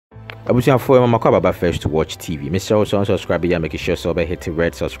Abusia for Mama Kwaba first to watch TV. Mr. Also subscribe here, make sure so hit the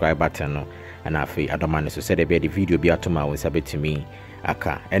red subscribe button no. And Afia Adomane so said the video be atoma won sabe to me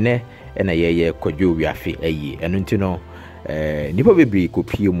aka. Ene ye Kwadwo Wiafe ayi. Eno nti no nipa bebre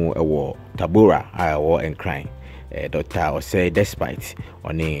kopie mu ewo Tabora awo enkran. Dr. Osei despite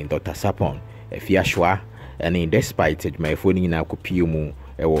oni Dr. Sapon Afia Schwar and despite my phone na kopie mu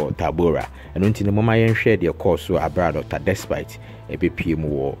ewo Tabora. Eno nti no mama yen hwe de course so abra Dr. despite ebepie mu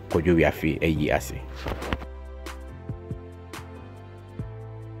wo Kwadwo Wiafe ayi ase.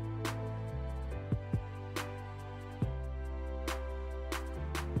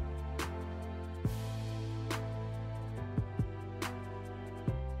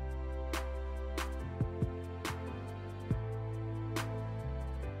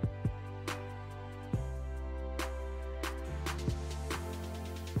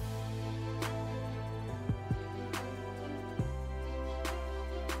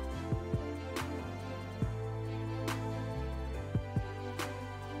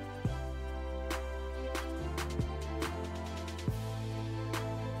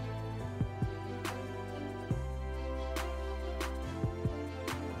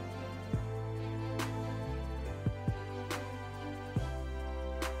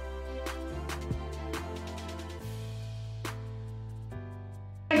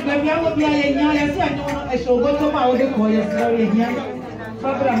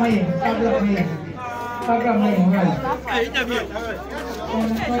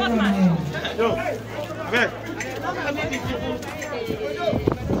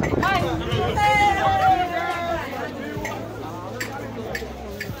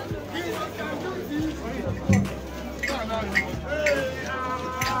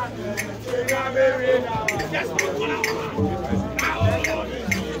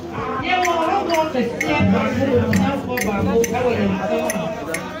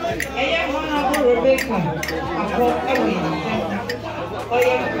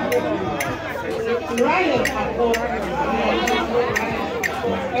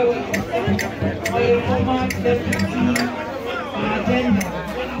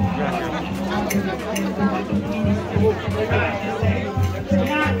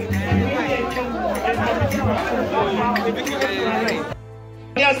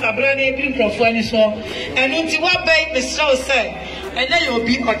 Yes, I'm running a group of friends. And into what bait the show said, and then you'll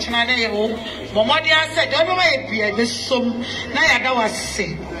be a channel. Momodia said, don't know why be a sum. Now I was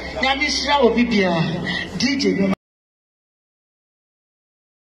say, Yamisha will be DJ.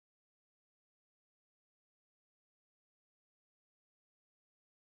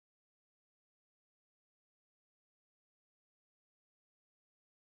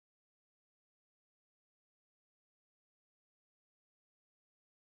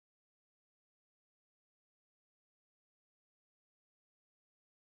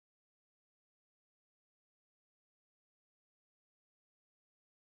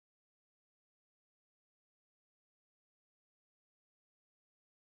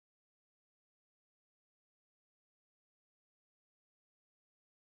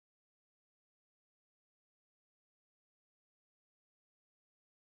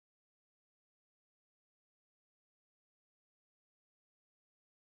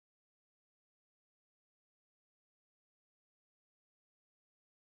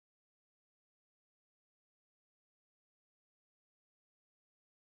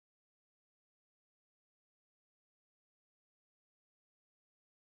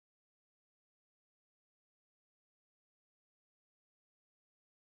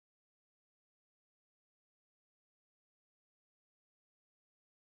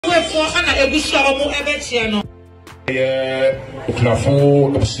 Ukunafo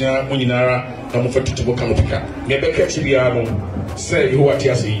abusua munyinara na mufatu tuboka mupika nebeka chibiano say who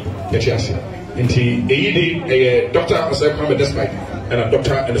atiasi yetiasi nti eyidi Dr. Osei Kwame despite and a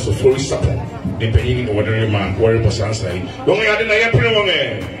doctor and a sofori support the penyin no wadere man worry person say wonga yade na yepre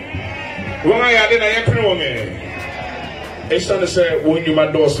wonga esa say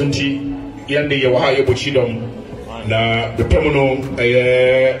wonyuma dos nti yande ye wa ye bochidom na the pemono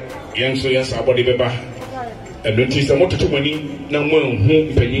yenso yensa abode beba and don't teach them what to money no more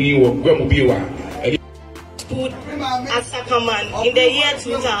home penny or Gramubiwa. As a command in the year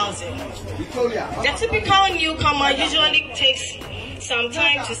 2000. The typical newcomer usually takes some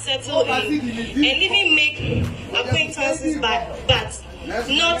time to settle in and even make acquaintances, but not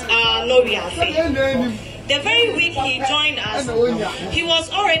Nana Addo. The very week he joined us, he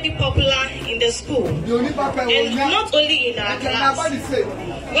was already popular in the school, and not only in our class.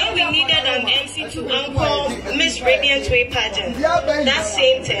 When we needed an MC to anchor Miss Radiant Way pageant, that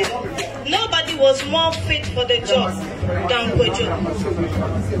same term, Nobody was more fit for the job than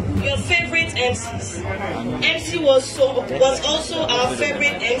Kwadwo. Your favorite MCs. MC was also our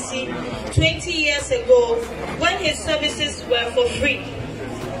favorite MC 20 years ago when his services were for free.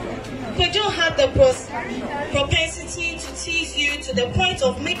 Kwadwo had the propensity to tease you to the point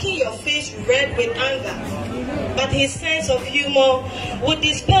of making your face red with anger. But his sense of humor would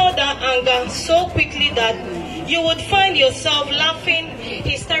dispel that anger so quickly that you would find yourself laughing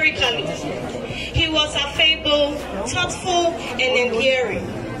hysterically. He was affable, thoughtful, and endearing.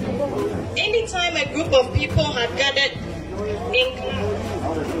 Anytime a group of people had gathered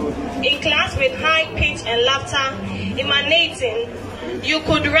in class with high pitch and laughter emanating, you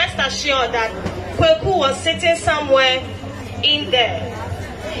could rest assured that Kweku was sitting somewhere in there.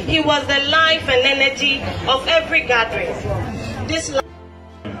 He was the life and energy of every gathering. This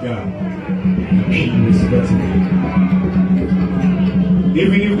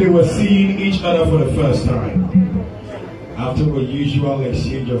even if they were seeing each other for the first time, after a usual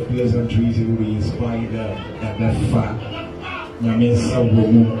exchange of pleasantries, it will be inspired that fact.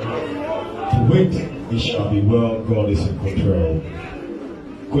 To wait, it shall be well, God is in control.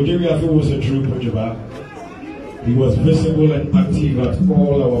 Kwadwo Wiafe was a true Kwadwo. He was visible and active at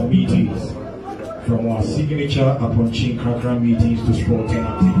all our meetings, from our signature upon Chinkakra meetings to sporting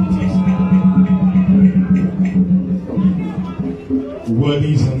activities.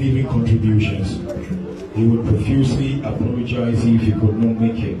 Worthies and living contributions. He would profusely apologize if he could not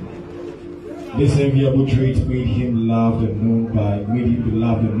make it. This enviable trait made him loved and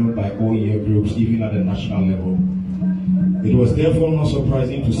known by all year groups, even at the national level. It was therefore not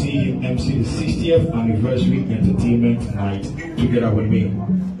surprising to see him MC the 60th anniversary entertainment night together with me.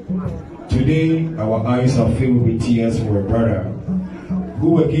 Today, our eyes are filled with tears for a brother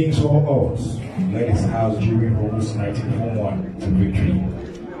who, against all odds, led his house during almost 1941 to victory.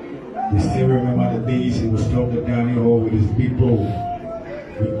 We still remember the days he was stopped at dining hall with his big bowl,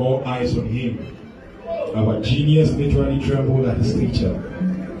 with all eyes on him. Our genius literally trembled at his teacher.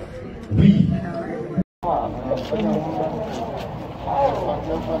 We